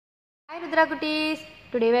Hi Rudra Kutties.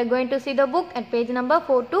 Today we are going to see the book at page number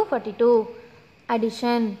 4 to 42.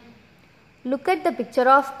 Addition. Look at the picture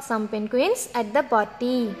of some penguins at the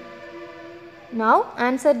party. Now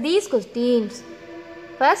answer these questions.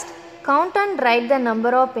 First, count and write the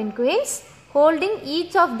number of penguins holding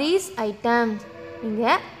each of these items. இங்க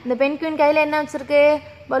இந்த penguin கையில என்ன வச்சிருக்கு?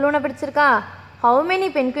 balloon பிடிச்சிருக்கா? How many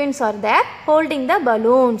penguins are there holding the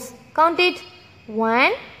balloons? Count it.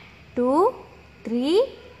 1, 2, 3,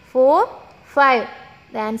 4, 5.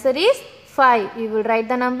 The answer is 5. You will write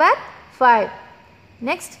the number 5.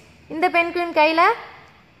 Next, இந்த penguin கையில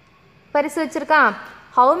பரிசு வச்சிருக்கா?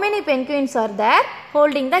 How many penguins are there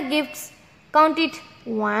holding the gifts? Count it.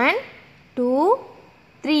 1, 2,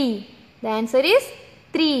 3. The answer is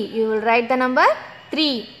 3. You will write the number 3.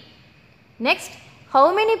 Next, how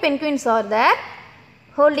many penguins are there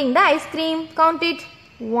holding the ice cream? Count it.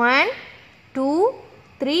 1, 2,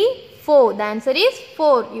 3, 4. The answer is 4.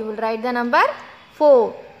 You will write the number 4.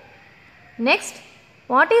 Next,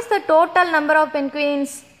 what is the total number of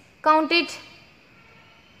penguins? Count it.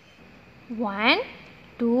 1,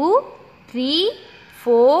 2, 3,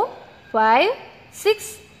 4, 5, 6,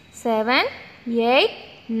 7, 8,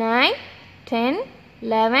 9, 10,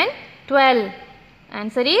 11, 12.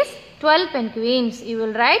 Answer is 12 penguins. You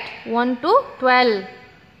will write 1 to 12.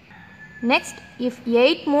 Next, if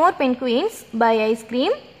 8 more penguins buy ice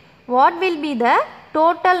cream, what will be the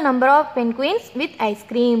total number of penguins with ice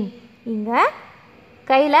cream? இங்க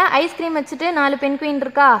கையில ice cream வச்சுட்டு 4 penguin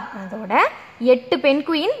இருக்கா, அதோட 8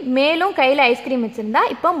 penguin மேலும் கையில ice cream வச்சிருந்தா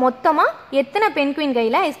இப்போ மொத்தமா எத்தனை பென்குயின்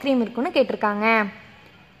கையில ஐஸ்கிரீம் இருக்குன்னு கேட்டிருக்காங்க.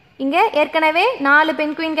 இங்க ஏற்கனவே 4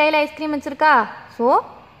 பென்குயின் கையில ஐஸ்கிரீம் வச்சிருக்கா. So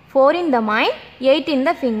 4 in the mind, 8 in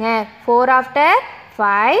the finger. 4 after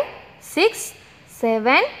 5, 6,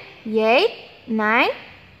 7, 8, 9,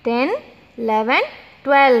 10, 11,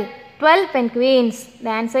 12. 12 penguins.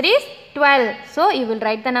 The answer is 12. So you will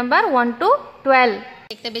write the number 1 to 12.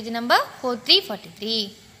 Take the page number 4343.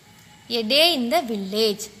 A day in the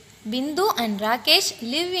village. Bindu and Rakesh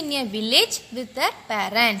live in a village with their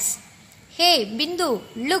parents. Hey Bindu,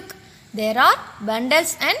 look, there are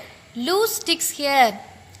bundles and loose sticks here.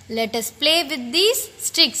 Let us play with these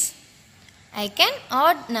sticks. I can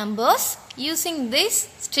add numbers using these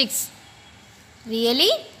sticks.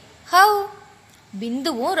 Really? How?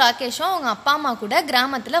 பிந்துவும் ராகேஷும் அவங்க அப்பா அம்மா கூட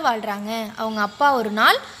கிராமத்தில் வாழ்கிறாங்க. அவங்க அப்பா ஒரு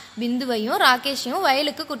நாள் பிந்துவையும் ராகேஷையும்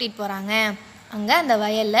வயலுக்கு கூட்டிகிட்டு போகிறாங்க. அங்கே அந்த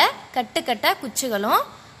வயலில் கட்டாக குச்சிகளும்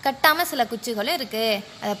கட்டாமல் சில குச்சிகளும் இருக்குது.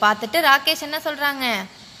 அதை பார்த்துட்டு ராகேஷ் என்ன சொல்கிறாங்க,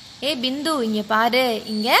 ஏ பிந்து இங்கே பாரு,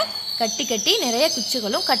 இங்கே கட்டி நிறைய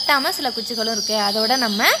குச்சிகளும் கட்டாமல் சில குச்சிகளும் இருக்குது, அதோட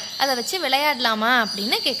நம்ம அதை வச்சு விளையாடலாமா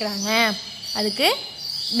அப்படின்னு கேட்குறாங்க. அதுக்கு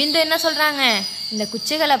பிந்து என்ன சொல்கிறாங்க, இந்த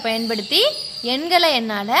குச்சிகளை பயன்படுத்தி எண்களை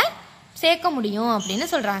என்னால் சேர்க்க முடியும் அப்படின்னு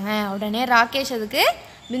சொல்கிறாங்க. உடனே ராகேஷ் அதுக்கு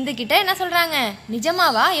பிந்து கிட்ட என்ன சொல்கிறாங்க,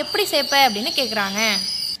 நிஜமாவா, எப்படி சேர்ப்ப அப்படின்னு கேட்குறாங்க.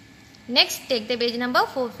 Next, take the page number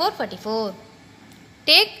 4444.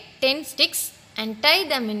 Take 10 sticks and tie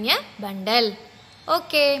them in a bundle.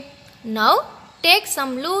 Okay, now take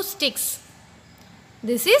some loose sticks.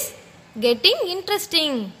 This is getting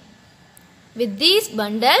interesting. With these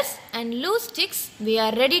bundles and loose sticks, we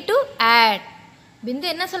are ready to add. பிந்து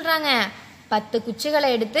என்ன சொல்கிறாங்க, 10 குச்சிகளை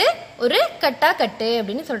எடுத்து ஒரு கட்டு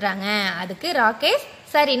அப்படின்னு சொல்கிறாங்க. அதுக்கு ராகேஷ்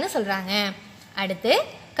சரின்னு சொல்கிறாங்க. அடுத்து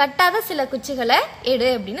கட்டாத சில குச்சிகளை எடு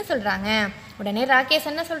அப்படின்னு சொல்கிறாங்க. உடனே ராகேஷ்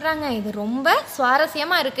என்ன சொல்கிறாங்க, இது ரொம்ப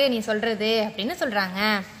சுவாரஸ்யமாக இருக்குது நீ சொல்கிறது அப்படின்னு சொல்கிறாங்க.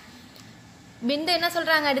 பிந்து என்ன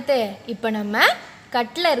சொல்கிறாங்க, அடுத்து இப்போ நம்ம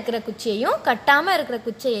கட்டில் இருக்கிற குச்சியையும் கட்டாமல் இருக்கிற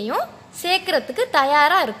குச்சியையும் சேர்க்கறதுக்கு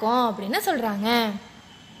தயாராக இருக்கோம் அப்படின்னு சொல்கிறாங்க.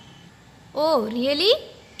 ஓ really?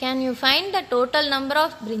 Can you find the total number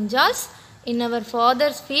of brinjals in our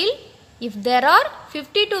father's field? If there are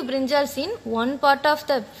 52 brinjals in one part of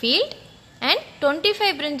the field and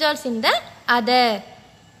 25 brinjals in the other.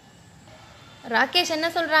 Rakesh என்ன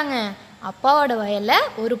சொல்கிறாங்க, அப்பாவோட வயலில்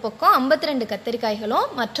ஒரு பக்கம் 52 கத்தரிக்காய்களும்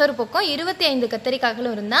மற்றொரு பக்கம் 25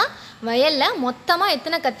 கத்தரிக்காய்களும் இருந்தால் வயலில் மொத்தமாக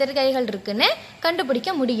எத்தனை கத்தரிக்காய்கள் இருக்குன்னு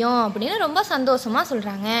கண்டுபிடிக்க முடியும் அப்படின்னு ரொம்ப சந்தோஷமாக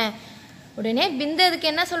சொல்கிறாங்க. உடனே பிந்து அதுக்கு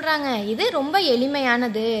என்ன சொல்கிறாங்க, இது ரொம்ப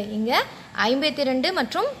எளிமையானது, இங்கே 52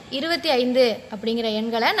 மற்றும் 25 அப்படிங்கிற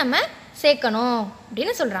எண்களை நம்ம சேர்க்கணும்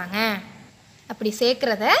அப்படின்னு சொல்கிறாங்க. அப்படி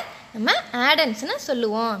சேர்க்குறத நம்ம ஆடன்ஸ்னு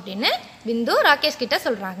சொல்லுவோம் அப்படின்னு பிந்து ராகேஷ் கிட்ட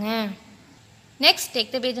சொல்கிறாங்க. Next,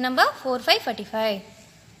 take the page number 4545.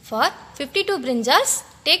 For 52 brinjals,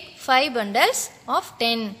 take 5 bundles of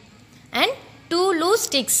 10 and 2 loose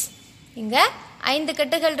sticks. இங்கே 5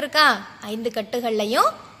 கட்டுகள் இருக்கா, 5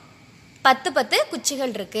 கட்டுகள்லையும் 10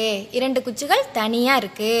 குச்சிகள் இருக்கு, 2 குச்சிகள் தனியாக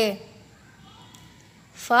இருக்கு.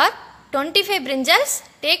 For 25 brinjals,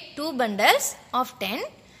 take 2 bundles of 10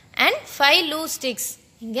 and 5 loose sticks.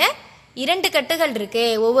 இங்கே 2 கட்டுகள் இருக்கு.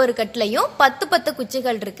 ஒவ்வொரு கட்டுலையும் 10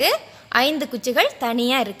 குச்சிகள் இருக்கு. 5 குச்சிகள்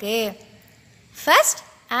தனியா இருக்கு. First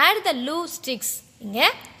add the loose sticks. இங்க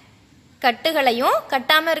கட்டுகளையும்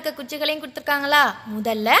கட்டாம இருக்க குச்சிகளையும் கொடுத்திருக்காங்களா?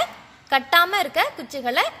 முதல்ல கட்டாம இருக்க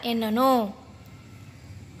குச்சிகளை எண்ணணும்.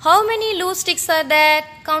 How many loose sticks are there?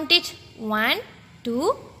 Count it. 1 2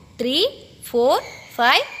 3 4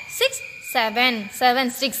 5 6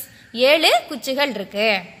 7 sticks. 7 குச்சிகள் இருக்கு.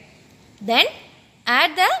 Then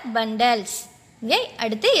add the bundles. இங்கே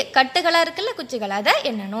அடுத்து கட்டுகளா இருக்குல்ல குச்சிகள் அதை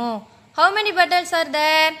எண்ணணும். How many bundles are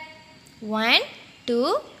there? 1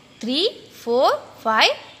 2 3 4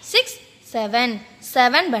 5 6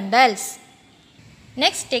 7 bundles.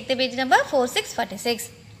 Next take the page number 4646.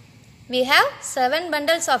 We have 7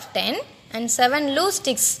 bundles of 10 and 7 loose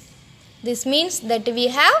sticks. This means that we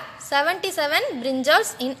have 77 brinjals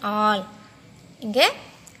in all. இங்கே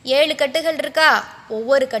 7 கட்டுகள் இருக்கா?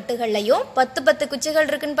 ஒவ்வொரு கட்டுகள்லையும் 10 குச்சிகள்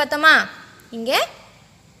இருக்குன்னு பார்த்தோமா? இங்கே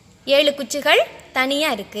 7 குச்சிகள்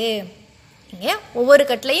தனியாக இருக்கு. இங்கே ஒவ்வொரு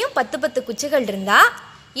கட்டுலையும் 10 குச்சிகள் இருந்தால்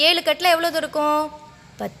 7 கட்டில் எவ்வளோ இருக்கும்?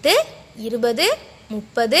 10 20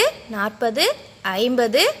 30 40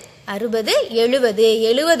 50 60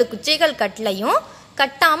 70 குச்சிகள் கட்டிலையும்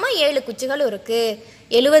கட்டாமல் 7 குச்சிகளும் இருக்கு.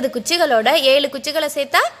 70 குச்சிகளோட 7 குச்சிகளை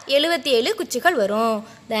சேர்த்தா 77 குச்சிகள் வரும்.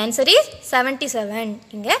 The answer is 77.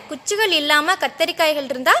 இங்கே குச்சிகள் இல்லாமல் கத்தரிக்காய்கள்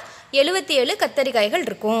இருந்தால் 77 கத்தரிக்காய்கள்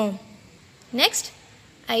இருக்கும். Next,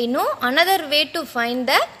 I know another way to find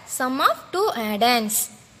the sum of 2 addends.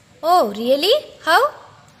 Oh, really? How?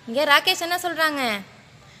 இங்கே ராகேஷ் என்ன சொல்கிறாங்க?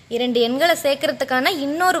 2 எண்களை சேர்க்கறதுக்கான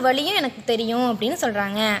இன்னொரு வழியும் எனக்கு தெரியும் அப்படின்னு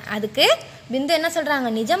சொல்கிறாங்க. அதுக்கு பிந்து என்ன சொல்கிறாங்க?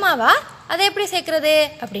 நிஜமாவா? அதை எப்படி சேர்க்கறது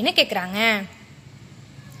அப்படின்னு கேட்குறாங்க.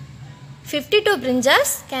 52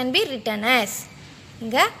 brinjals can be written as.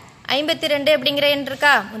 இங்கே 52 அப்படிங்கிற எண்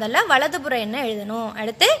இருக்கா? முதல்ல வலதுபுற எண்ணை எழுதணும்.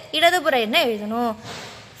 அடுத்து இடதுபுற எண்ணை எழுதணும்.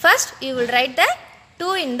 First you will write the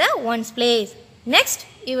 2 in the ones place. Next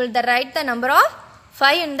you will write the number of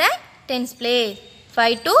 5 in the tens place.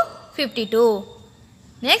 5 to 52.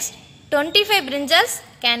 Next 25 brinjals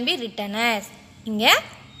can be written as. இங்கே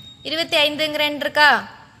 25ங்கிற எண் இருக்கா?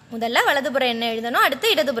 முதல்ல வலதுபுற எண்ணை எழுதணும். அடுத்து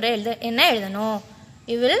இடதுபுற எண்ணை எழுதணும்.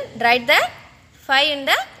 You will write the 5 in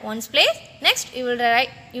the ones place. Next you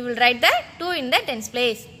will write the 2 in the tens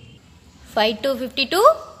place. 5 to 52,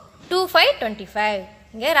 2 5 25.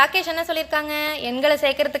 இங்கே ராகேஷ் என்ன சொல்லியிருக்காங்க? எண்களை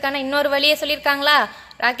சேர்க்கறதுக்கான இன்னொரு வழியை சொல்லியிருக்காங்களா?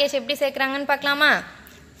 ராகேஷ் எப்படி சேர்க்குறாங்கன்னு பார்க்கலாமா?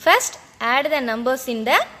 First add the numbers in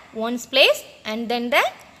the ones place and then the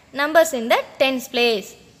numbers in the tens place.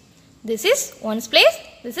 This is ones place,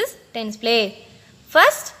 this is tens place.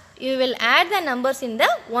 First you will add the numbers in the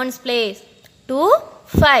ones place. 2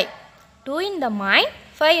 5. 2 in the mind,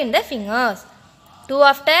 5 in the fingers. 2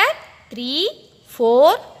 after 3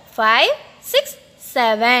 4 5 6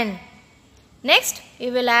 7. Next you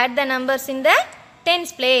will add the numbers in the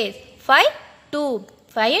tens place. 5 2.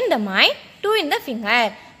 5 in the mind, 2 in the finger.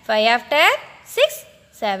 5 after 6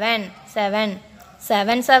 7 7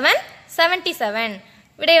 7 7 77.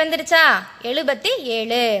 விடை வந்துருச்சா?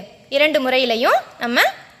 77. இரண்டு முறையிலையும் நம்ம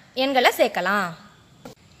எண்களை சேர்க்கலாம்.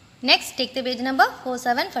 Next take the page number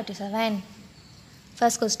 4747.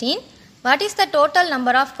 First question, what is the total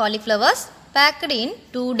number of cauliflowers packed in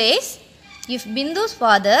 2 days if Bindu's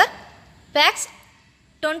father packs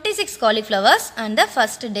 26 cauliflowers on the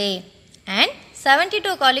first day and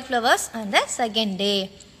 72 cauliflowers on the second day?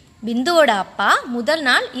 பிந்துவோட அப்பா முதல்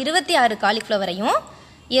நாள் 26 காலிஃப்ளவரையும்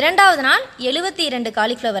இரண்டாவது நாள் 72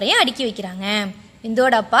 காலிஃப்ளவரையும் அடுக்கி வைக்கிறாங்க.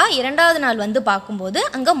 பிந்துவோட அப்பா இரண்டாவது நாள் வந்து பார்க்கும்போது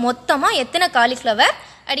அங்கே மொத்தமாக எத்தனை காலிஃப்ளவர்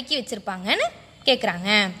அடுக்கி வச்சுருப்பாங்கன்னு கேட்குறாங்க.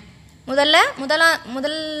 முதல்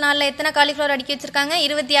நாளில் எத்தனை காலிஃப்ளவர் அடுக்கி வச்சுருக்காங்க?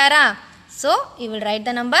 26. So you will write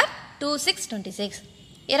the number 2 6 26.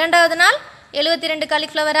 இரண்டாவது நாள் 72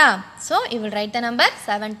 காலிஃப்ளவரா? So you will write the number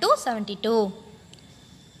 7 2 72.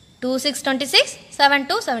 2 6 26, 7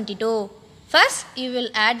 2 72. First you will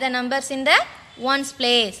add the numbers in the ones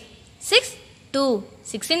place. 6 2.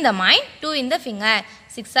 6 in the mind, 2 in the finger.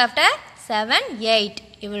 6 after 7 8.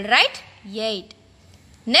 You will write 8.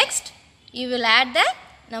 Next you will add the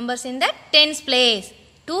numbers in the tens place.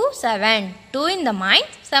 2 7. 2 in the mind,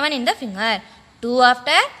 7 in the finger. 2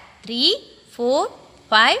 after 3 4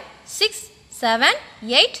 5 6 7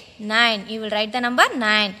 8 9. You will write the number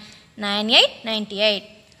 9. 9 8 98.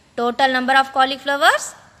 Total number of cauliflowers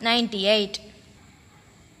 98.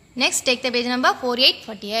 Next take the page number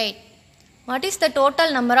 4848. What is the total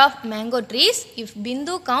number of mango trees if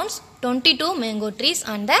Bindu counts 22 mango trees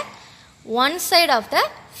on the one side of the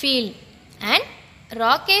field and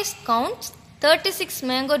Rakesh counts 36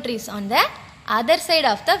 mango trees on the other side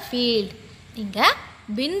of the field? இங்க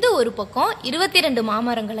பிந்து ஒரு பக்கம் 22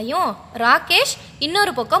 மாமரங்களையும் ராகேஷ்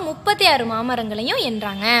இன்னொரு பக்கம் 36 மாமரங்களையும்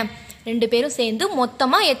எண்றாங்க. ரெண்டு பேரும் சேர்ந்து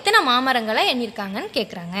மொத்தமாக எத்தனை மாமரங்களை எண்ணிருக்காங்கன்னு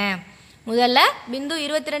கேட்குறாங்க. முதல்ல பிந்து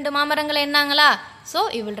 22 மாமரங்களை எண்ணாங்களா? So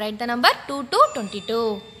you will write the number 2 to 22.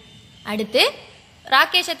 அடுத்து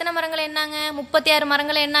ராகேஷ் எத்தனை மரங்களை எண்ணாங்க? 36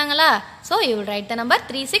 மரங்களை எண்ணாங்களா? So you will write the number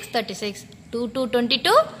 3 6 36. 2 to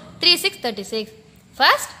 22, 3 6 36.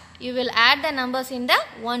 First you will add the numbers in the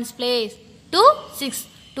ones place. 2 6.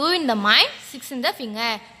 2 in the mind, 6 in the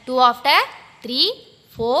finger. 2 after 3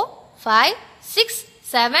 4 5 6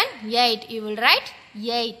 7 8. You will write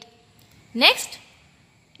 8. Next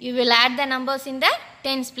you will add the numbers in the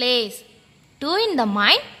tens place. 2 in the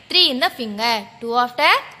mind, 3 in the finger. 2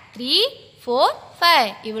 after 3 4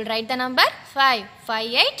 5. You will write the number 5.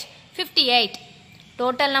 5 8 58.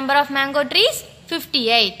 Total number of mango trees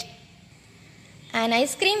 58. An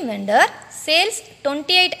ice cream vendor sells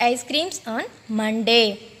 28 ice creams on Monday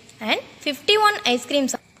and 51 ice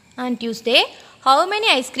creams on Tuesday. How many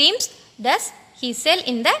ice creams does he sell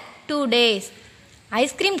in the 2 days?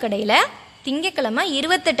 Ice cream கடையில் திங்கக்கிழமை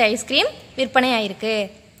 28 ice cream விற்பனை ஆயிருக்கு.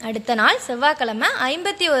 அடுத்த நாள் செவ்வாய்க்கிழமை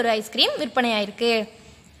 51 ice cream விற்பனை ஆயிருக்கு.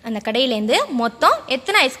 அந்த கடையிலேருந்து மொத்தம்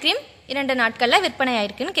எத்தனை ஐஸ்கிரீம் 2 நாட்களில் விற்பனை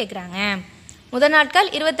ஆயிருக்குன்னு கேட்குறாங்க. முதல் நாட்கள்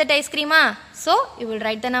 28 ஐஸ்கிரீமா? So you will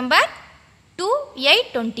write the number 2 8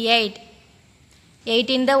 28. 8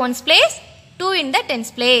 in the ones place, 2 in the tens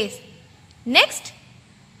place. Next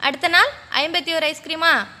அடுத்த நாள் 51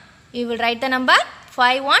 ஐஸ்கிரீமா? You will write the number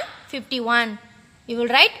 5 1 51. You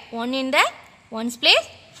will write 1 in the ones place,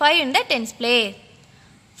 5 in the tens place.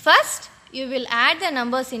 First you will add the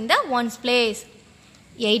numbers in the ones place.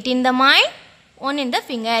 8 in the mind, 1 in the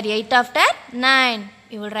finger. 8 after 9.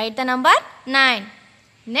 You will write the number 9.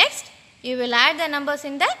 Next you will add the numbers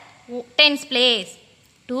in the tens place.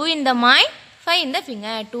 2 in the mind, 5 in the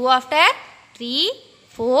finger. 2 after 3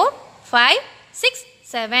 4 5 6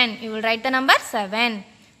 7. You will write the number 7.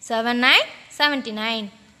 7 9 79.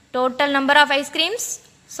 Total number of ice creams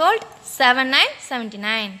sold 7 9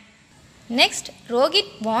 79. Next Rohit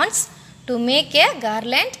wants to make a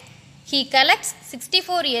garland. He collects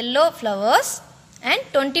 64 yellow flowers and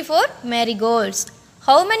 24 marigolds.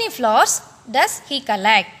 How many flowers does he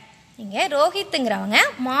collect? இங்கே ரோஹித்துங்கிறவங்க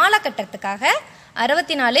மாலை கட்டுறதுக்காக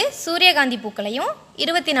 64 சூரியகாந்தி பூக்களையும்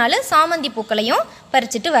 24 சாமந்தி பூக்களையும்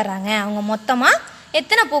பறிச்சுட்டு வர்றாங்க. அவங்க மொத்தமாக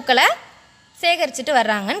எத்தனை பூக்களை சேகரிச்சுட்டு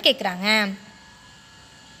வர்றாங்கன்னு கேட்குறாங்க.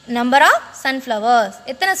 நம்பர் ஆஃப் சன்ஃப்ளவர்ஸ்,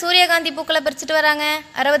 எத்தனை சூரியகாந்தி பூக்களை பறிச்சுட்டு வராங்க?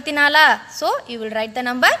 64. So you will write the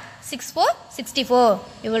number 6 4 64.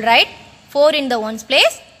 You will write 4 in the ones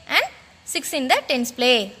place and 6 in the tens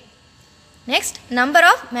place. Next number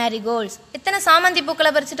of மேரிகோல்ட்ஸ், எத்தனை சாமந்தி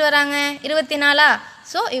பூக்களை பறிச்சுட்டு வராங்க? 24.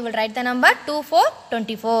 So you will write the number 2 4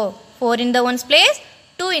 24. 4 in the ones place,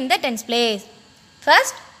 2 in the tens place.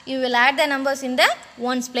 First you will add the numbers in the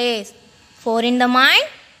ones place. 4 in the mind,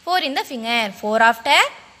 4 in the finger. 4 after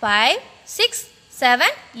 5 6 7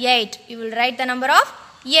 8. You will write the number of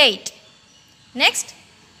 8. Next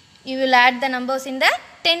you will add the numbers in the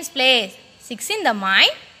tens place. 6 in the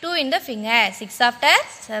mind, 2 in the finger. 6 after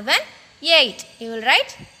 7 8. You will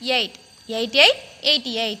write 8. 8 8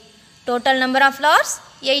 88. Total number of flowers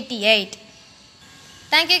 88.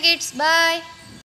 Thank you kids. Bye.